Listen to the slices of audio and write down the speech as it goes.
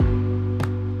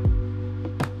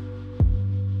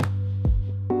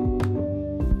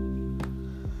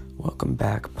Welcome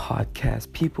back,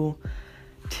 podcast people.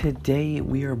 Today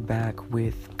we are back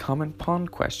with common pond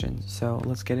questions, so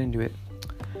let's get into it.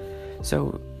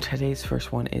 So today's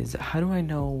first one is, how do I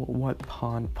know what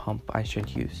pond pump I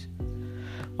should use?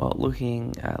 Well,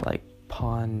 looking at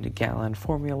pond gallon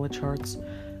formula charts,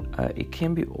 it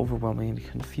can be overwhelming and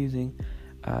confusing,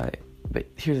 but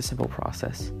here's a simple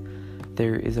process.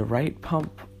 There is a right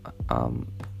pump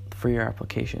for your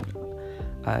application.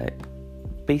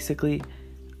 Basically,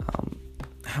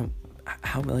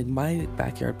 how my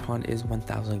backyard pond is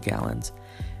 1,000 gallons,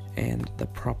 and the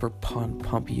proper pond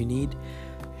pump you need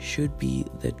should be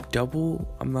the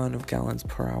double amount of gallons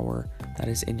per hour that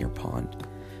is in your pond.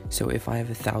 So if I have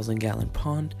 1,000 gallon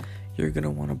pond, you're gonna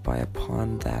want to buy a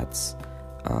pond that's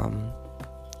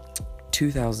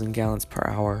 2,000 gallons per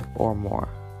hour or more.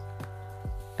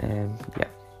 And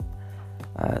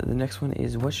the next one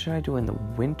is, what should I do in the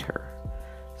winter?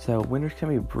 So winters can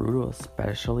be brutal,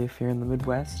 especially if you're in the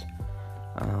Midwest.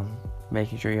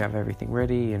 Making sure you have everything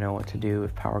ready, you know what to do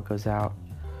if power goes out,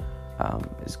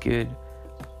 is good.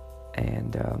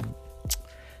 And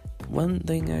one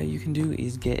thing you can do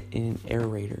is get an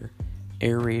aerator.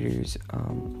 Aerators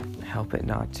help it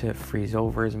not to freeze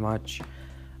over as much,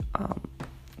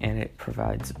 and it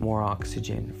provides more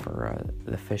oxygen for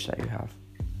the fish that you have.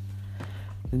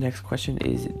 The next question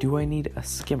is, do I need a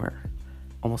skimmer?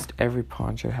 Almost every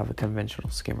pond should have a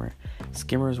conventional skimmer.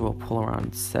 Skimmers will pull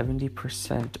around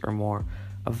 70% or more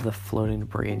of the floating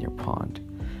debris in your pond.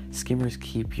 Skimmers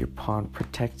keep your pond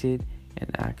protected and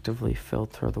actively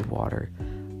filter the water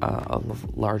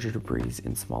of larger debris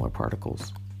in smaller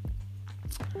particles.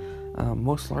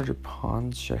 Most larger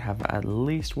ponds should have at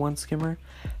least one skimmer,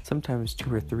 sometimes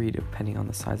 2 or 3 depending on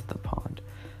the size of the pond.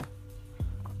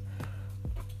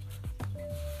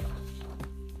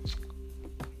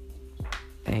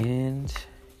 And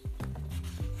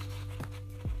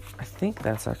I think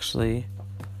that's actually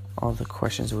all the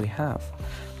questions we have,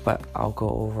 but I'll go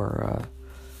over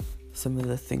some of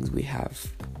the things we have,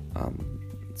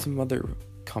 some other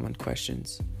common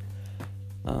questions.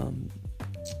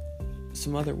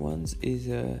 Some other ones is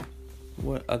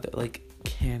what other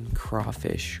can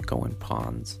crawfish go in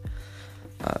ponds?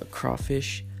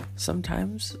 Crawfish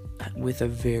sometimes with a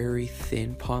very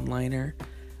thin pond liner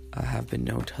have been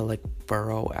known to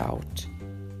burrow out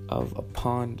of a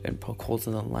pond and poke holes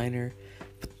in the liner.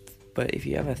 But if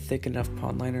you have a thick enough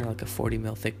pond liner, like a 40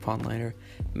 mil thick pond liner,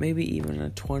 maybe even a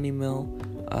 20 mil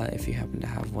if you happen to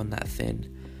have one that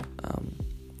thin.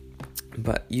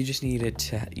 But you just need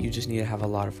to have a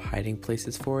lot of hiding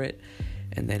places for it,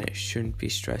 and then it shouldn't be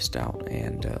stressed out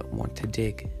and want to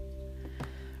dig.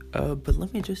 But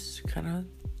let me just kind of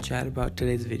chat about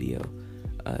today's video.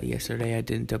 Yesterday I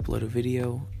didn't upload a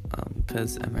video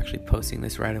because I'm actually posting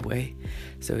this right away,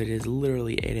 so it is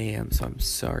literally 8 a.m. so I'm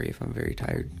sorry if I'm very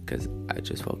tired because I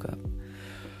just woke up.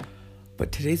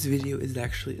 But today's video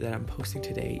that I'm posting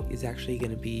today is actually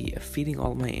going to be a feeding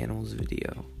all my animals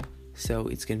video. So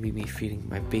it's going to be me feeding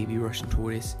my baby Russian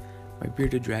tortoise, my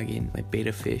bearded dragon, my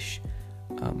betta fish,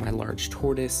 my large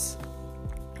tortoise,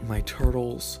 my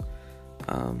turtles,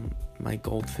 my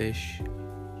goldfish,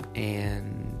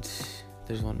 and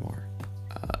there's one more,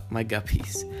 my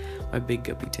guppies, my big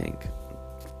guppy tank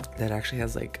that actually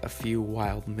has a few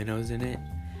wild minnows in it,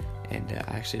 and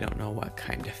I actually don't know what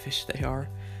kind of fish they are,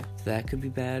 so that could be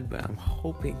bad, but I'm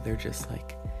hoping they're just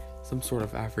some sort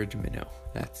of average minnow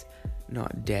that's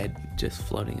not dead, just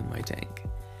floating in my tank.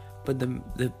 But the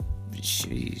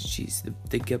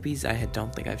guppies I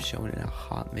don't think I've shown in a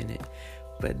hot minute,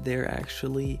 but there's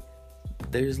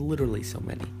literally so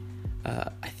many.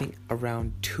 I think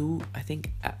around 2,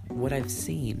 what I've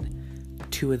seen,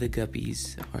 2 of the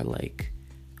guppies are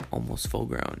almost full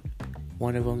grown.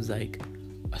 One of them's a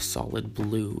solid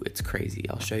blue. It's crazy.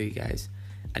 I'll show you guys.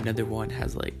 Another one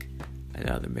has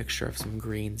another mixture of some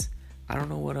greens. I don't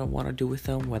know what I want to do with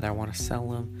them, whether I want to sell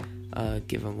them,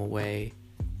 give them away,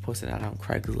 post it out on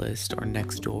Craigslist or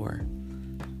Nextdoor.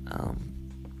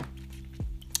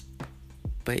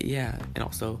 But yeah, and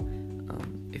also,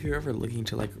 if you're ever looking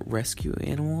to rescue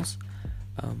animals,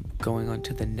 going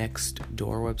onto the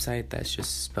Nextdoor website, that's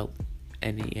just spelled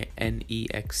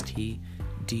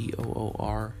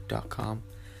NEXTDOOR.com.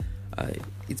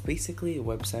 It's basically a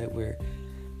website where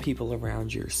people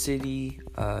around your city,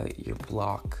 your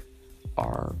block,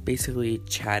 are basically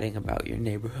chatting about your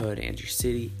neighborhood and your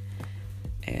city.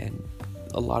 And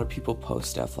a lot of people post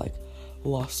stuff like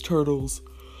lost turtles,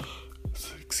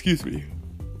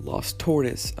 lost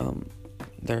tortoise.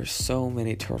 There's so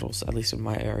many turtles, at least in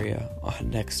my area, on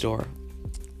Nextdoor.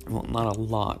 Well, not a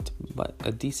lot, but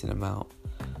a decent amount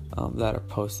that are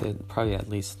posted, probably at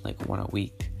least one a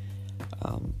week.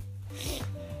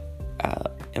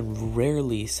 And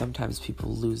rarely, sometimes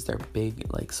people lose their big,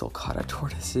 like, sulcata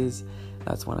tortoises.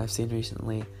 That's one I've seen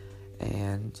recently.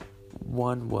 And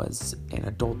one was an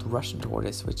adult Russian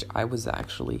tortoise, which I was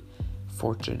actually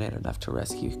fortunate enough to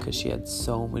rescue because she had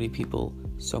so many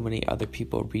other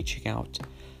people reaching out.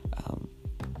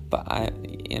 But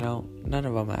none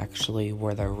of them actually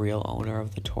were the real owner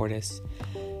of the tortoise.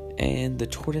 And the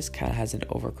tortoise cat has an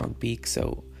overgrown beak,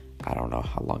 so I don't know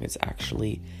how long it's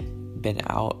actually been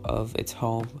out of its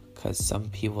home, because some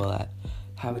people that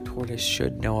have a tortoise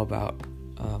should know about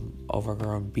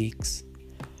overgrown beaks.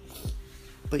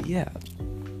 But yeah,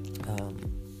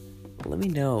 let me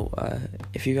know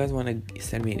if you guys want to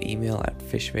send me an email at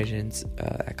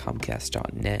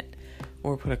fishvisions@comcast.net,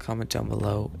 or put a comment down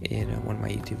below in one of my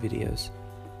YouTube videos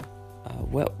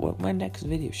what my next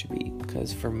video should be.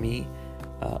 Because for me,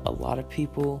 a lot of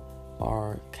people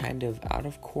are kind of out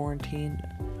of quarantine,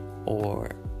 or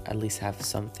at least have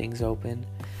some things open.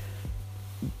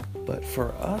 But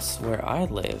for us, where I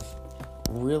live,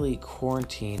 really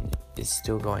quarantine is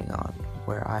still going on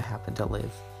where I happen to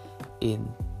live in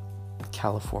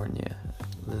California,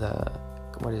 the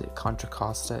Contra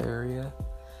Costa area.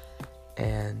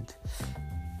 And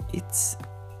it's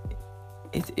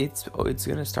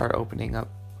gonna start opening up.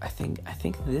 I think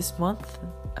this month,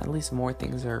 at least more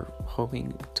things are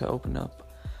hoping to open up.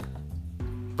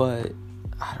 But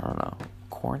I don't know.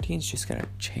 Quarantine's just gonna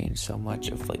change so much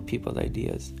of like people's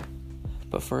ideas.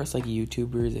 But for us, like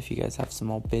YouTubers, if you guys have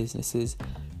small businesses,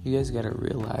 you guys gotta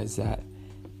realize that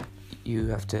you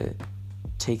have to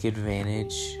take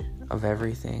advantage of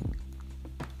everything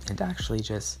and actually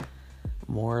just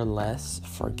more or less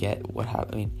forget what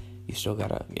happened. I mean, you still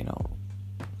gotta,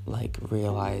 like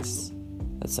realize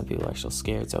that some people are still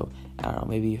scared. So I don't know,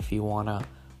 maybe if you wanna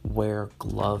wear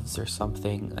gloves or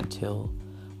something until,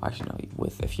 actually no,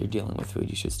 if you're dealing with food,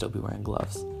 you should still be wearing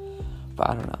gloves. But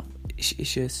I don't know.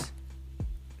 It's just,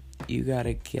 you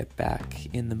gotta get back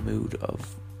in the mood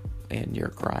and your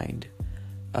grind,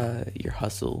 your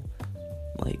hustle,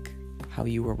 like how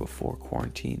you were before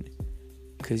quarantine,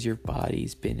 because your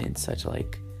body's been in such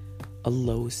like a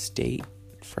low state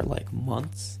for like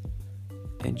months,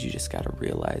 and you just gotta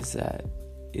realize that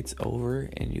it's over,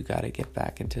 and you gotta get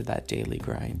back into that daily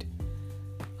grind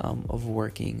of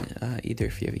working, either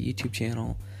if you have a YouTube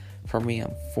channel. For me,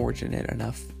 I'm fortunate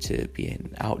enough to be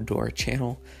an outdoor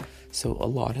channel, so a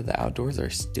lot of the outdoors are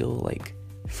still like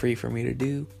free for me to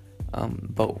do.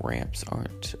 Boat ramps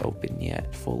aren't open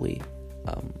yet fully.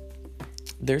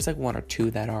 There's like one or two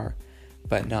that are,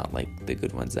 but not like the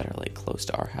good ones that are like close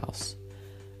to our house.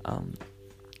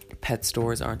 Pet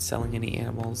stores aren't selling any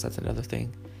animals. That's another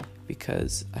thing,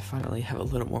 because I finally have a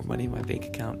little more money in my bank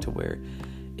account to where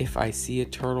if I see a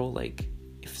turtle, like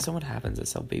if someone happens to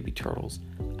sell baby turtles,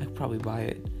 I could probably buy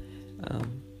it.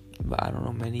 But I don't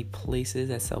know many places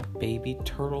that sell baby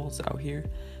turtles out here.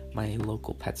 My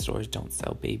local pet stores don't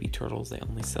sell baby turtles. They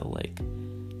only sell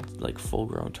like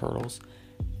full-grown turtles.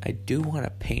 I do want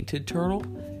a painted turtle,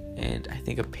 and I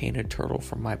think a painted turtle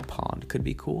from my pond could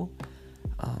be cool.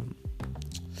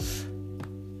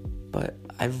 But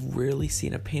I've rarely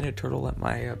seen a painted turtle at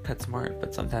my PetSmart,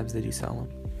 but sometimes they do sell them.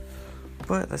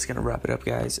 But that's gonna wrap it up,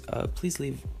 guys. Please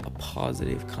leave a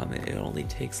positive comment. It only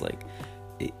takes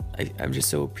I'm just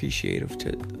so appreciative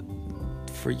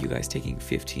for you guys taking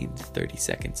 15 to 30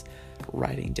 seconds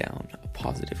writing down a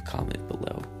positive comment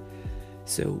below.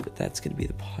 So that's going to be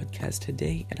the podcast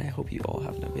today, and I hope you all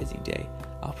have an amazing day.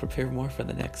 I'll prepare more for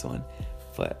the next one,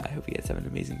 but I hope you guys have an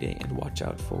amazing day, and watch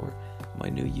out for my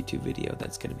new YouTube video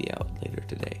that's going to be out later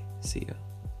today. See ya.